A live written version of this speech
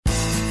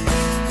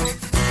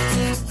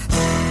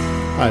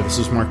Hi, this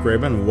is Mark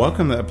Graban.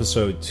 Welcome to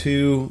episode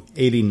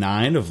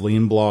 289 of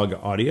Lean Blog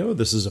Audio.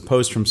 This is a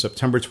post from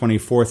September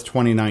 24th,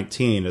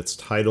 2019. It's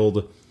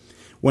titled,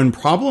 When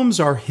Problems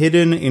Are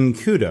Hidden in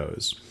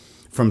Kudos,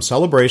 From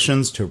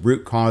Celebrations to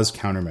Root Cause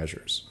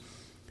Countermeasures.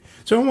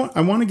 So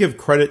I want to give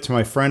credit to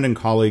my friend and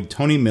colleague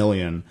Tony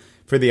Millian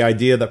for the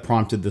idea that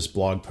prompted this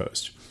blog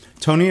post.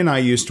 Tony and I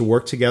used to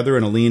work together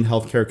in a lean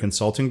healthcare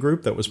consulting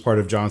group that was part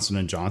of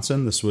Johnson &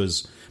 Johnson. This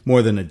was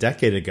more than a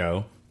decade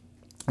ago.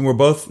 And we're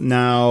both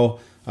now,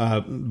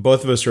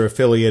 both of us are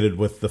affiliated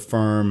with the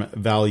firm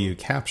Value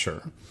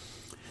Capture.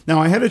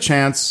 Now, I had a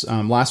chance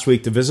last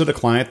week to visit a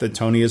client that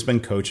Tony has been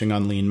coaching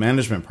on lean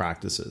management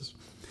practices.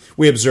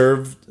 We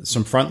observed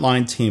some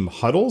frontline team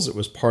huddles. It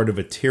was part of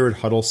a tiered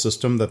huddle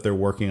system that they're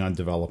working on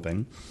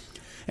developing.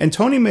 And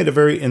Tony made a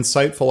very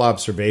insightful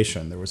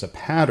observation. There was a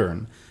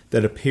pattern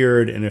that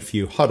appeared in a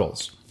few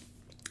huddles.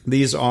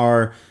 These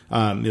are,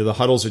 the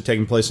huddles are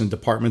taking place in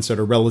departments that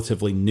are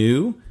relatively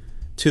new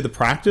to the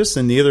practice,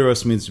 and neither of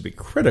us means to be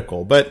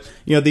critical, but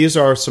these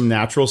are some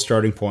natural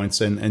starting points,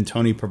 and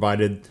Tony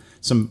provided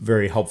some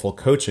very helpful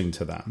coaching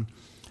to them.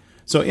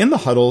 So in the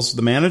huddles,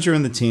 the manager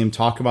and the team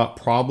talk about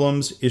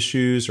problems,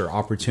 issues, or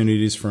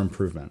opportunities for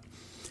improvement.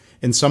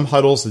 In some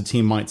huddles, the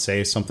team might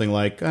say something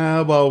like,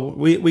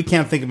 we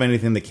can't think of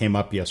anything that came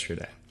up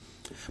yesterday.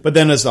 But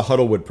then as the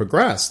huddle would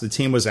progress, the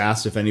team was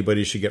asked if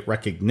anybody should get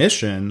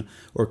recognition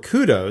or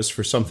kudos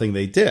for something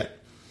they did.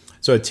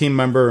 So a team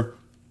member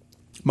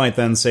might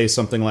then say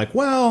something like,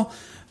 well,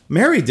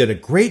 Mary did a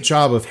great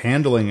job of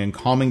handling and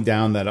calming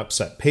down that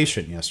upset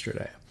patient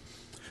yesterday.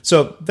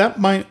 So that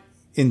might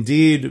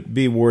indeed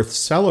be worth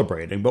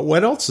celebrating, but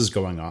what else is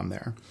going on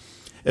there?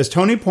 As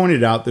Tony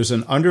pointed out, there's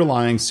an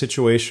underlying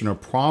situation or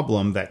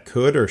problem that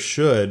could or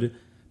should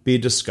be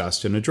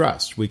discussed and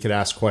addressed. We could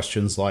ask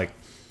questions like,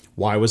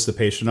 why was the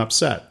patient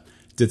upset?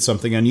 Did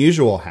something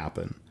unusual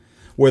happen?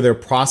 Were there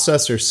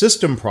process or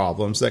system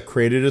problems that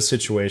created a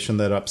situation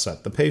that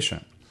upset the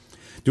patient?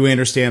 Do we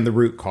understand the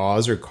root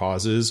cause or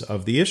causes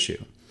of the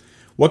issue?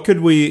 What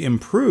could we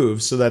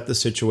improve so that the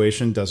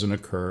situation doesn't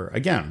occur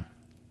again?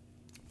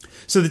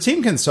 So the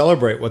team can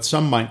celebrate what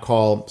some might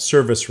call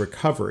service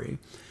recovery,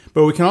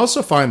 but we can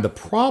also find the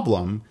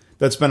problem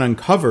that's been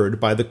uncovered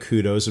by the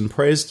kudos and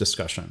praise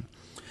discussion.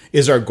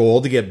 Is our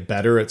goal to get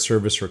better at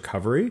service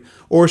recovery,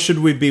 or should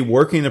we be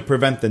working to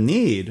prevent the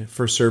need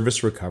for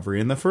service recovery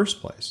in the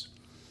first place?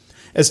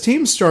 As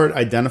teams start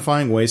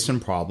identifying waste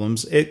and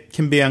problems, it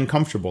can be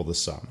uncomfortable to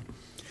some.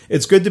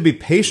 It's good to be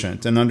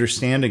patient and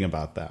understanding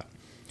about that.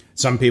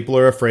 Some people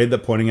are afraid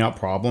that pointing out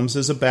problems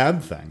is a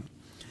bad thing.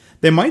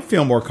 They might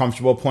feel more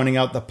comfortable pointing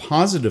out the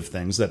positive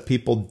things that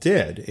people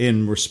did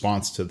in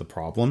response to the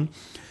problem.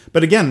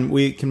 But again,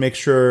 we can make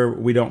sure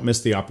we don't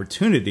miss the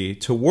opportunity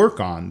to work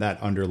on that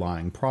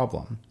underlying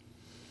problem.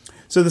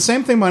 So the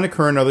same thing might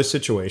occur in other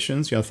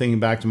situations,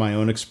 thinking back to my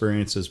own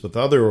experiences with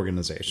other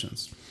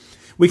organizations.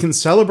 We can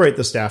celebrate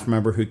the staff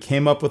member who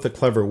came up with a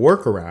clever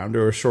workaround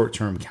or a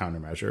short-term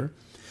countermeasure.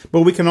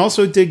 But we can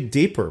also dig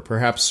deeper,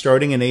 perhaps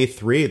starting in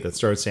A3 that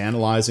starts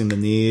analyzing the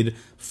need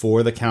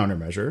for the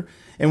countermeasure,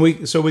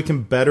 and so we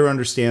can better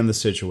understand the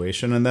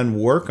situation and then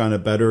work on a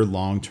better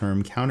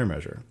long-term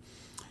countermeasure.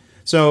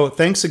 So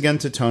thanks again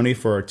to Tony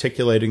for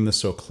articulating this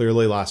so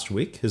clearly last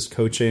week. His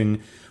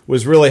coaching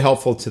was really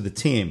helpful to the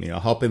team,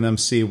 helping them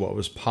see what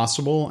was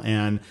possible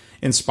and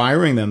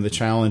inspiring them to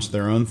challenge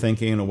their own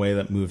thinking in a way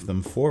that moved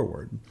them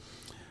forward.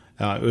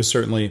 It was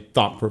certainly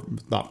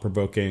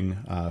thought-provoking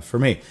for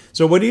me.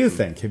 So what do you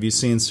think? Have you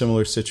seen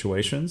similar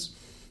situations?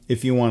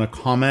 If you want to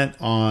comment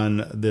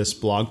on this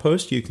blog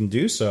post, you can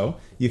do so.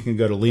 You can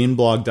go to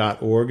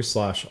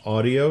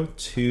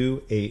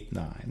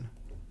leanblog.org/audio289.